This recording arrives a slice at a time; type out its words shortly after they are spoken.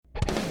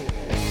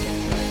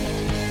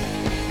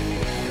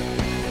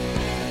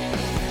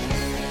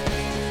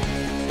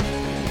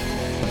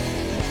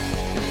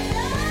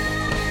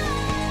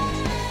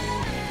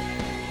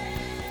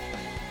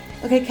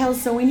Okay, Kel,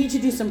 so we need to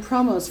do some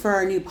promos for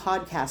our new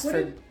podcast.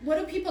 What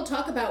do people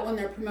talk about when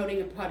they're promoting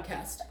a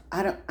podcast?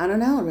 I don't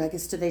know. I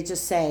guess do they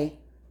just say,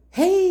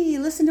 "Hey,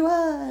 listen to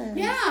us"?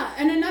 Yeah,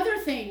 and another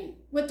thing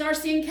with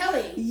Darcy and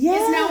Kelly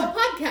is now a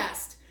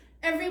podcast.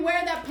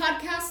 Everywhere that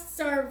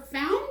podcasts are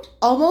found?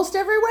 Almost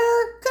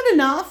everywhere? Good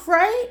enough,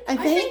 right? I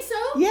think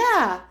so.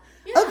 Yeah.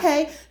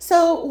 Okay,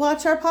 so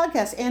watch our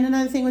podcast. And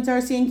another thing with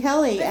Darcy and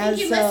Kelly. I think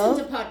you listen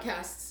to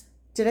podcasts.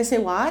 Did I say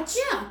watch?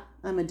 Yeah.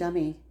 I'm a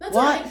dummy. That's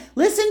right.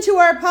 Listen to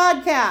our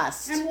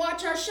podcast. And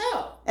watch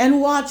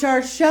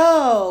our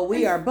show.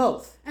 We are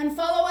both. And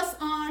follow us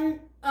on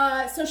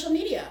social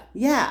media.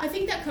 Yeah. I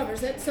think that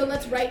covers it. So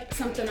let's write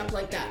something up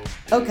like that.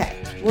 Okay,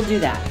 we'll do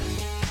that.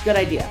 Good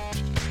idea.